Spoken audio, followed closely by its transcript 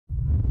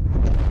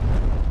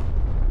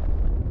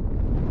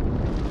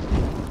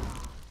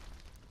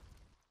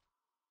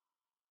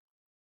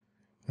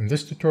In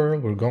this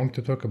tutorial, we're going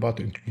to talk about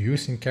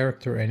introducing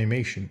character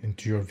animation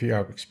into your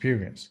VR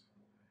experience.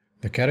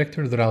 The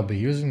character that I'll be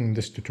using in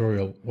this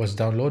tutorial was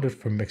downloaded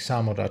from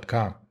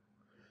Mixamo.com.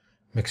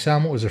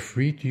 Mixamo is a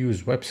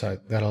free-to-use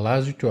website that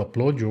allows you to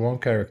upload your own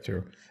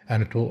character,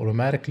 and it will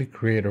automatically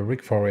create a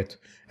rig for it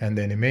and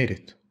animate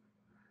it.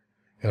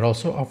 It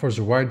also offers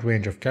a wide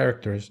range of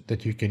characters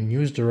that you can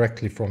use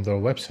directly from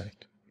their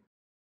website.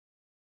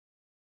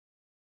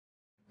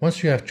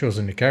 Once you have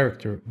chosen a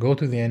character, go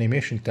to the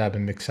Animation tab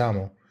in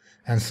Mixamo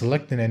and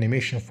select an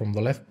animation from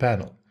the left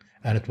panel,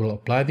 and it will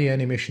apply the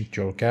animation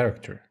to your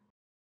character.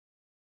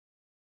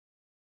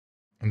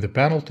 In the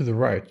panel to the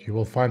right, you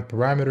will find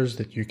parameters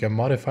that you can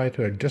modify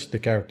to adjust the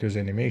character's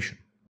animation.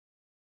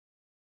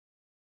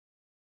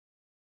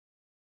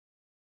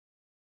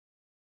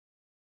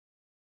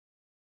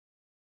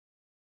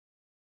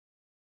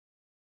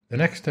 The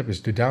next step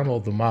is to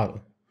download the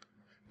model.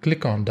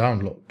 Click on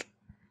Download.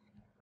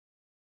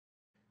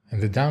 In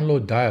the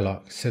download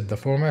dialog, set the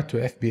format to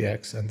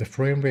FBX and the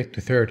frame rate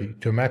to 30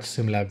 to match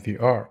SimLab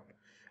VR,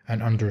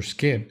 and under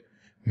Skin,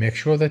 make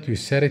sure that you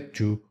set it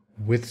to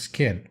With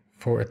Skin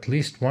for at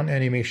least one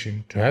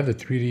animation to have the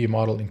 3D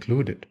model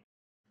included.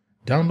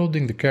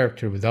 Downloading the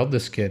character without the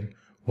skin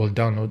will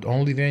download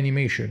only the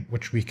animation,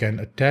 which we can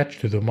attach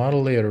to the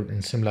model later in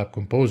SimLab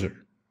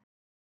Composer.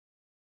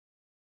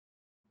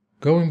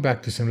 Going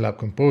back to SimLab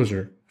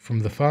Composer, from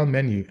the File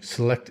menu,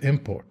 select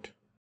Import.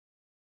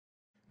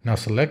 Now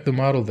select the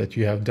model that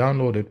you have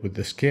downloaded with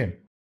the skin,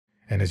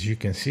 and as you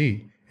can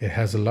see, it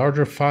has a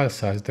larger file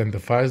size than the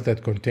files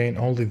that contain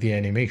only the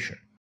animation.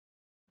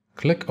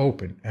 Click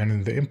Open, and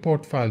in the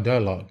Import File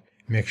dialog,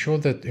 make sure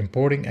that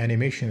Importing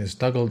Animation is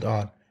toggled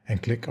on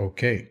and click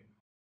OK.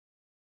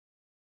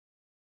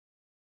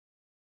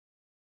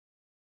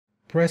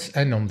 Press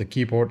N on the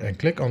keyboard and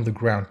click on the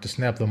ground to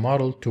snap the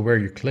model to where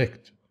you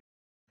clicked.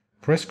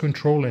 Press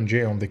Ctrl and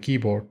J on the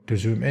keyboard to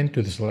zoom in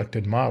to the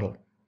selected model.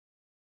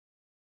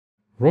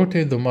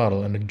 Rotate the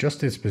model and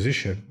adjust its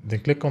position, then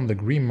click on the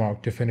green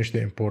mark to finish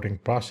the importing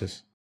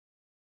process.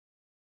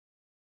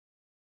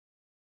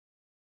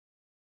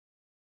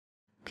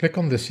 Click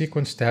on the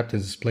Sequence tab to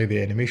display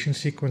the animation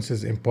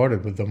sequences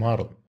imported with the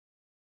model.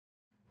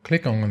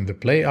 Click on the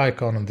play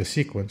icon on the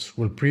sequence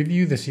will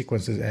preview the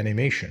sequence's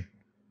animation.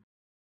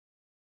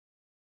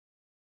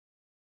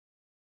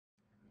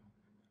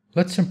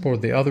 Let's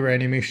import the other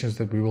animations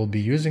that we will be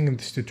using in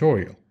this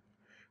tutorial.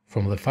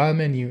 From the File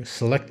menu,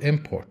 select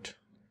Import.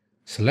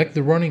 Select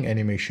the running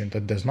animation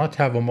that does not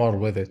have a model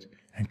with it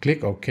and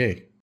click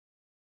OK.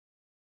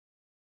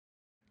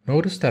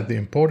 Notice that the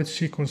imported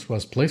sequence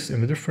was placed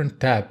in a different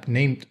tab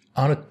named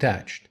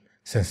Unattached,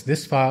 since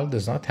this file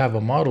does not have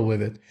a model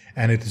with it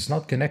and it is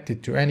not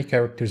connected to any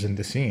characters in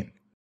the scene.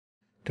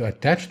 To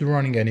attach the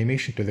running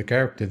animation to the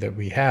character that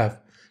we have,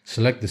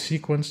 select the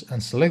sequence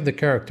and select the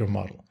character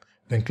model,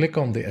 then click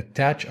on the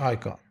Attach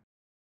icon.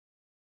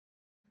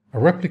 A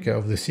replica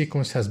of the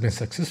sequence has been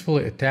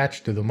successfully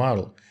attached to the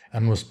model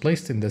and was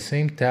placed in the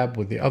same tab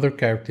with the other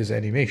character's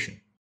animation.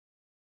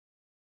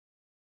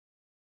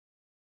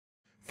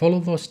 Follow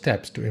those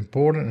steps to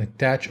import and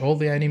attach all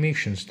the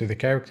animations to the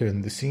character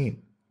in the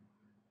scene.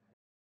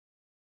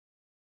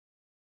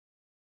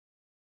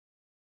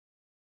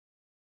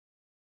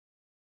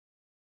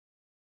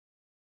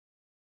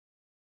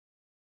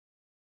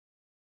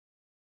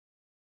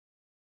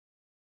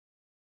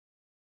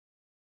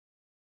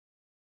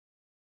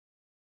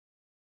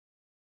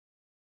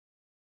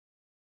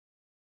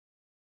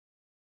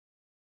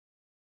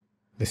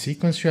 The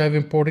sequence you have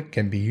imported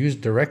can be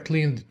used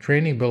directly in the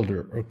training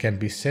builder or can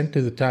be sent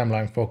to the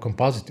timeline for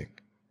compositing.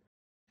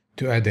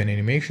 To add an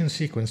animation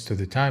sequence to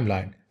the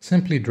timeline,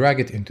 simply drag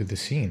it into the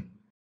scene.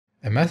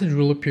 A message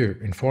will appear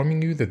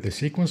informing you that the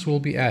sequence will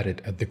be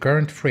added at the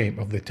current frame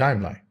of the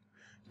timeline.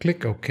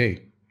 Click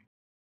OK.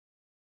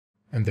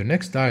 In the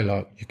next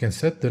dialog, you can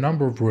set the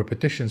number of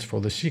repetitions for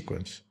the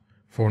sequence.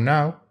 For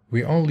now,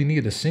 we only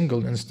need a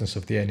single instance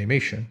of the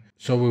animation,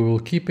 so we will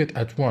keep it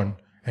at 1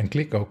 and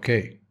click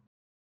OK.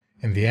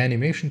 In the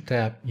Animation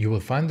tab, you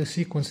will find the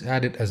sequence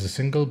added as a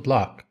single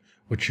block,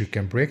 which you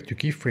can break to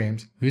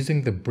keyframes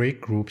using the Break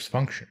Groups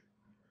function.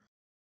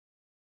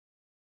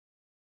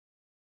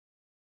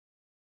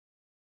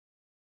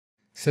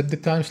 Set the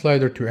time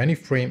slider to any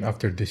frame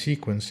after the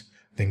sequence,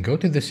 then go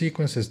to the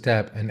Sequences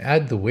tab and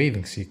add the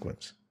waving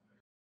sequence.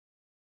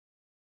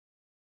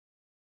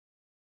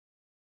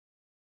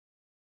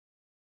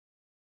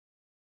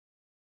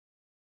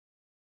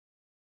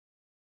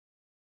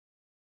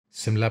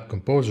 SimLab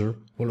Composer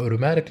will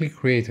automatically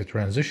create a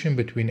transition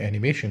between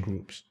animation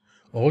groups.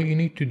 All you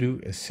need to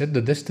do is set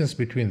the distance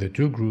between the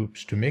two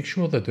groups to make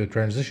sure that the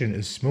transition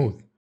is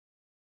smooth.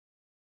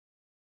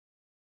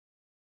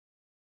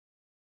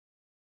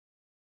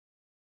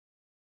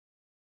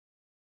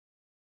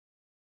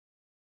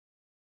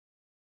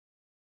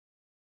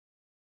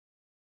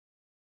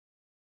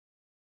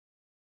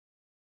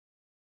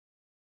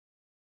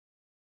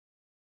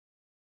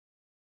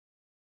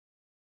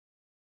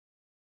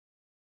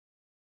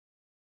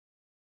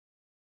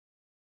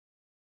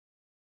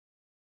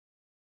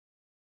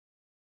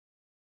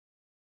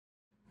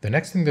 The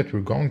next thing that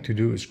we're going to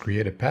do is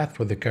create a path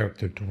for the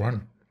character to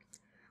run.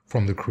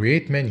 From the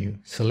Create menu,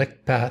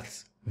 select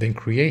Paths, then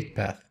Create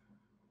Path.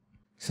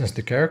 Since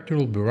the character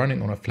will be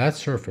running on a flat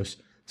surface,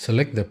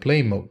 select the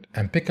Plane mode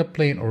and pick a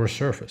plane or a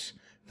surface,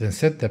 then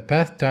set the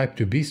path type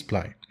to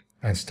B-spline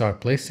and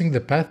start placing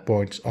the path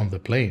points on the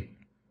plane.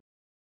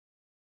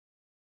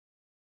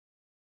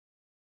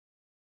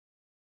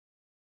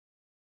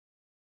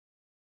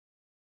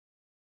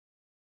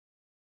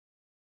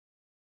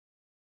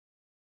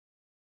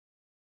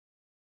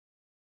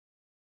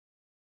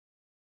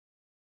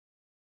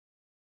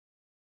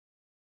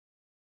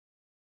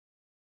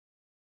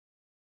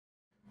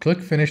 Click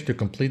Finish to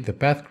complete the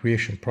path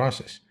creation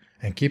process,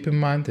 and keep in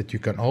mind that you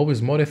can always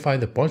modify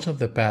the points of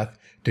the path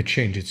to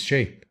change its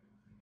shape.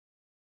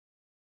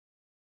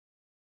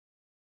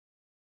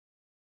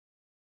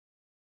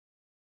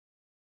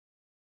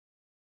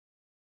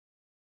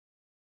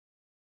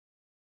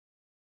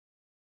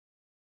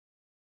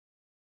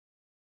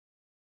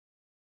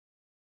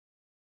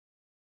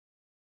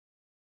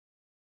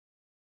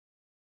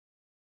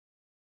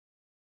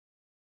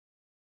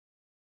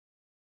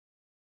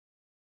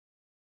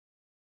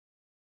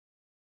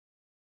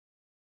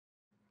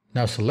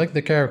 Now select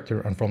the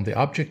character and from the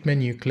Object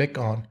menu click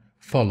on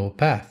Follow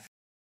Path.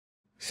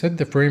 Set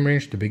the frame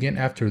range to begin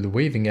after the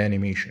waving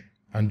animation,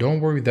 and don't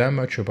worry that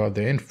much about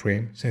the end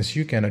frame since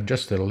you can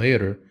adjust it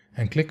later,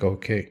 and click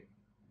OK.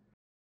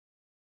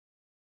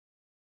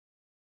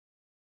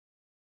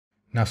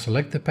 Now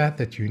select the path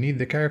that you need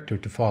the character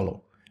to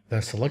follow,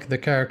 then select the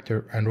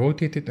character and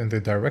rotate it in the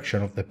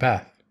direction of the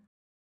path.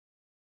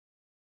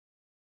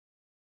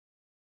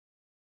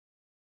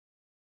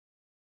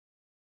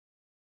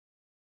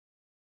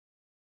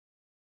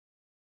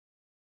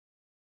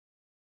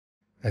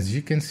 As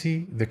you can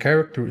see, the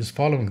character is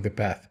following the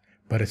path,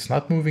 but it's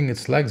not moving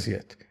its legs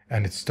yet,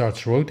 and it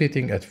starts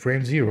rotating at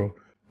frame 0,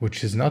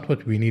 which is not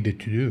what we needed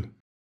to do.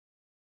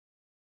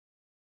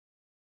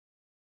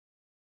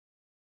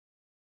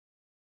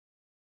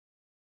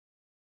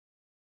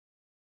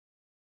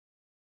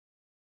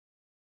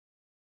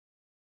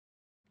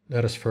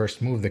 Let us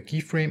first move the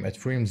keyframe at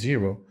frame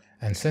 0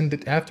 and send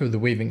it after the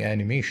waving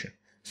animation,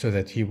 so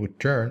that he would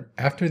turn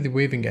after the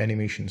waving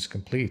animation is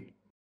complete.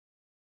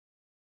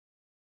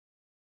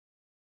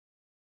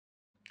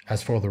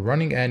 As for the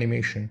running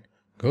animation,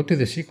 go to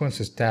the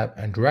Sequences tab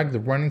and drag the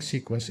running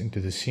sequence into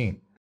the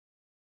scene.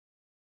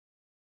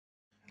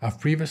 I've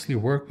previously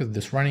worked with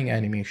this running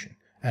animation,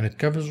 and it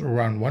covers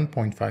around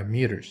 1.5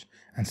 meters,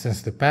 and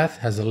since the path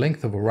has a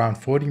length of around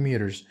 40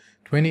 meters,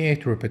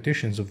 28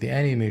 repetitions of the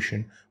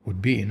animation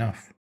would be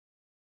enough.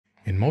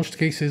 In most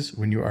cases,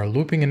 when you are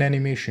looping an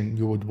animation,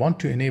 you would want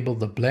to enable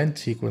the Blend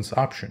Sequence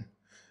option.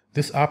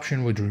 This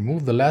option would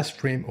remove the last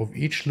frame of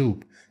each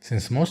loop,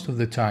 since most of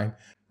the time,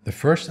 the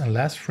first and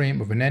last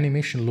frame of an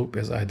animation loop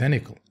is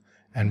identical,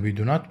 and we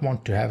do not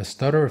want to have a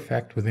stutter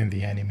effect within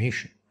the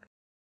animation.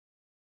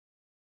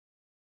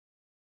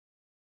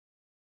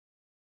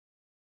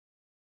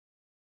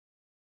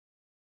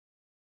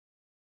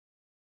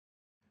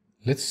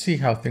 Let's see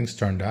how things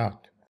turned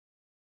out.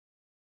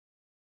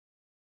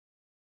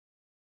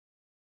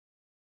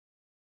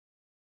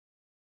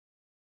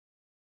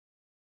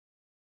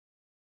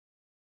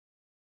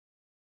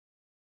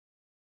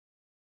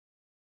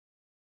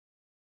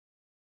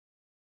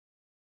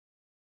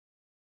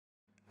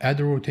 Add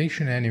a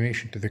rotation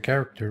animation to the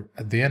character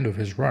at the end of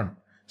his run,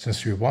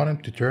 since we want him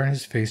to turn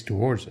his face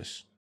towards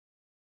us.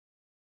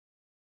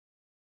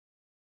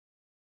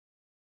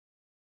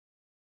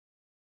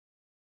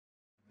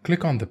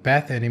 Click on the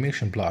Path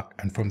Animation block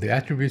and from the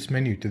Attributes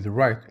menu to the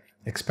right,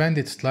 expand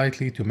it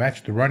slightly to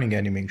match the running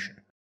animation.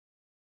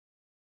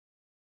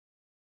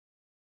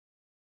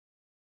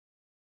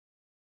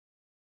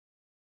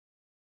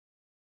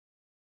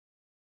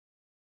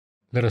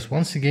 Let us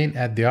once again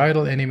add the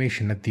idle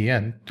animation at the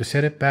end to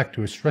set it back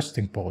to its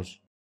resting pose.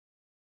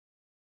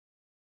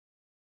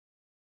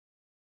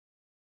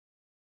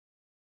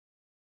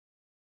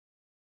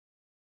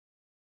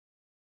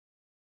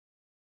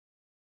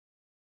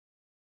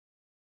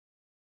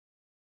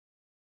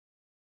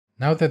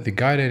 Now that the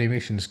guide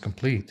animation is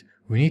complete,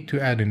 we need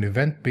to add an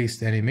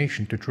event-based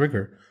animation to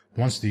trigger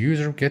once the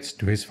user gets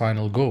to his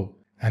final goal,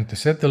 and to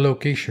set the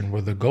location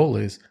where the goal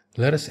is,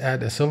 let us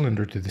add a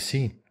cylinder to the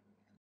scene.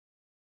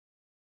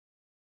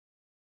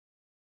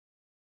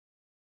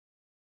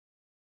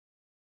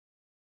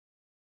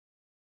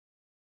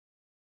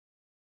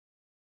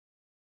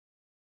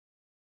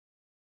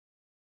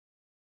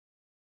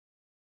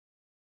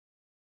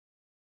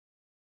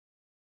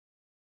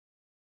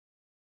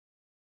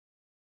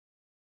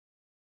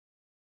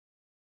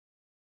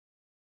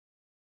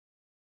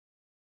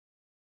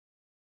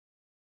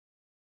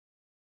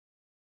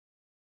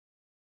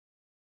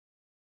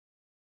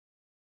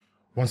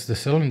 Once the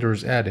cylinder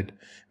is added,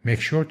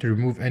 make sure to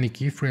remove any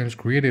keyframes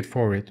created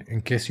for it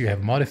in case you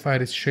have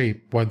modified its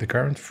shape while the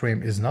current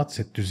frame is not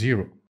set to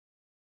 0.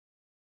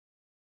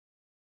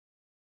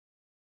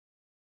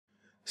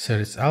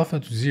 Set its alpha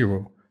to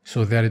 0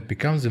 so that it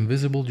becomes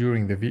invisible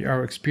during the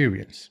VR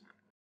experience.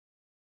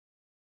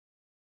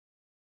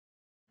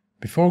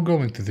 Before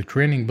going to the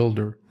training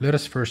builder, let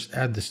us first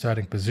add the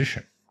starting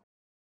position.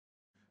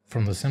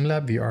 From the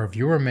SimLab VR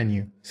viewer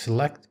menu,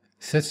 select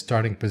Set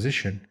Starting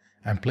Position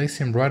and place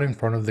him right in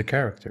front of the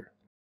character.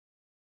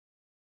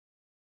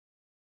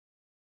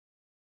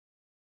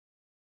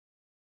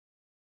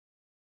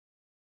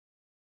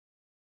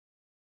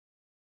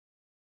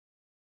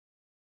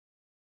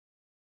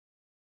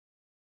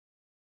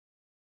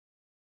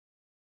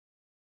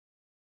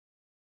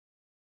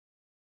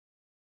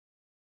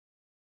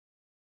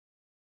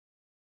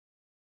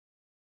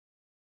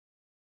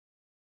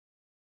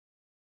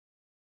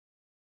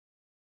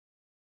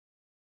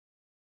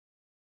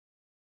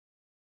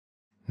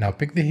 Now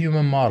pick the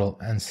human model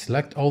and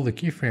select all the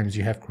keyframes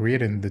you have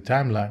created in the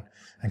timeline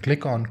and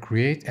click on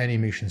Create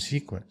Animation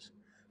Sequence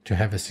to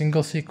have a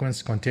single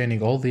sequence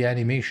containing all the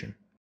animation.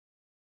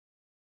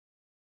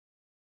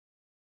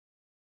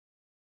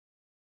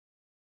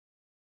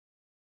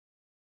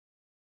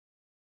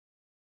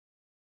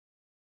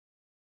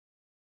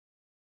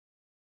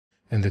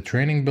 In the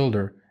training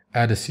builder,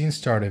 add a scene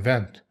start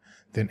event,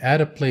 then add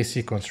a play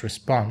sequence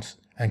response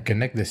and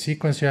connect the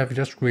sequence you have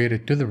just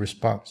created to the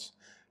response.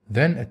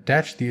 Then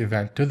attach the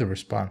event to the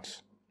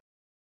response.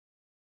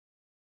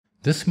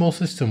 This small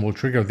system will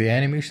trigger the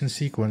animation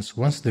sequence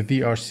once the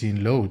VR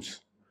scene loads.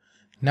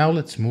 Now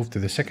let's move to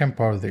the second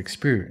part of the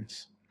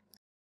experience.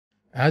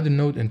 Add a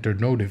node enter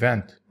node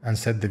event and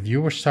set the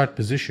viewer start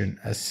position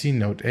as scene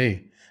node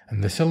A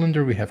and the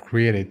cylinder we have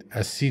created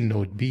as scene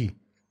node B.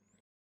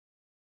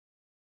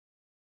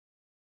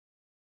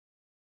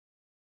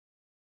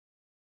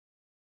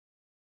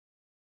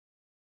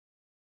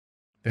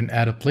 Then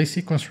add a play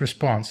sequence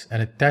response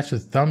and attach the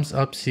thumbs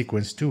up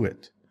sequence to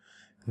it.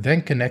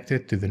 Then connect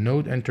it to the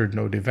node entered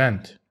node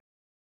event.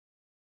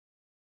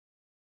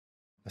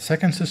 The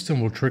second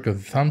system will trigger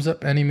the thumbs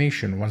up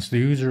animation once the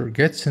user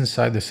gets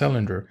inside the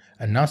cylinder,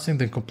 announcing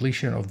the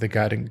completion of the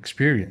guiding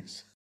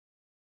experience.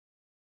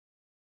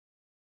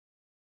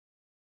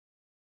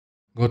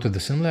 Go to the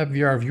SimLab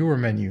VR viewer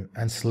menu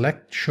and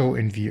select Show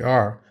in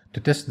VR to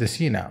test the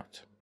scene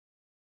out.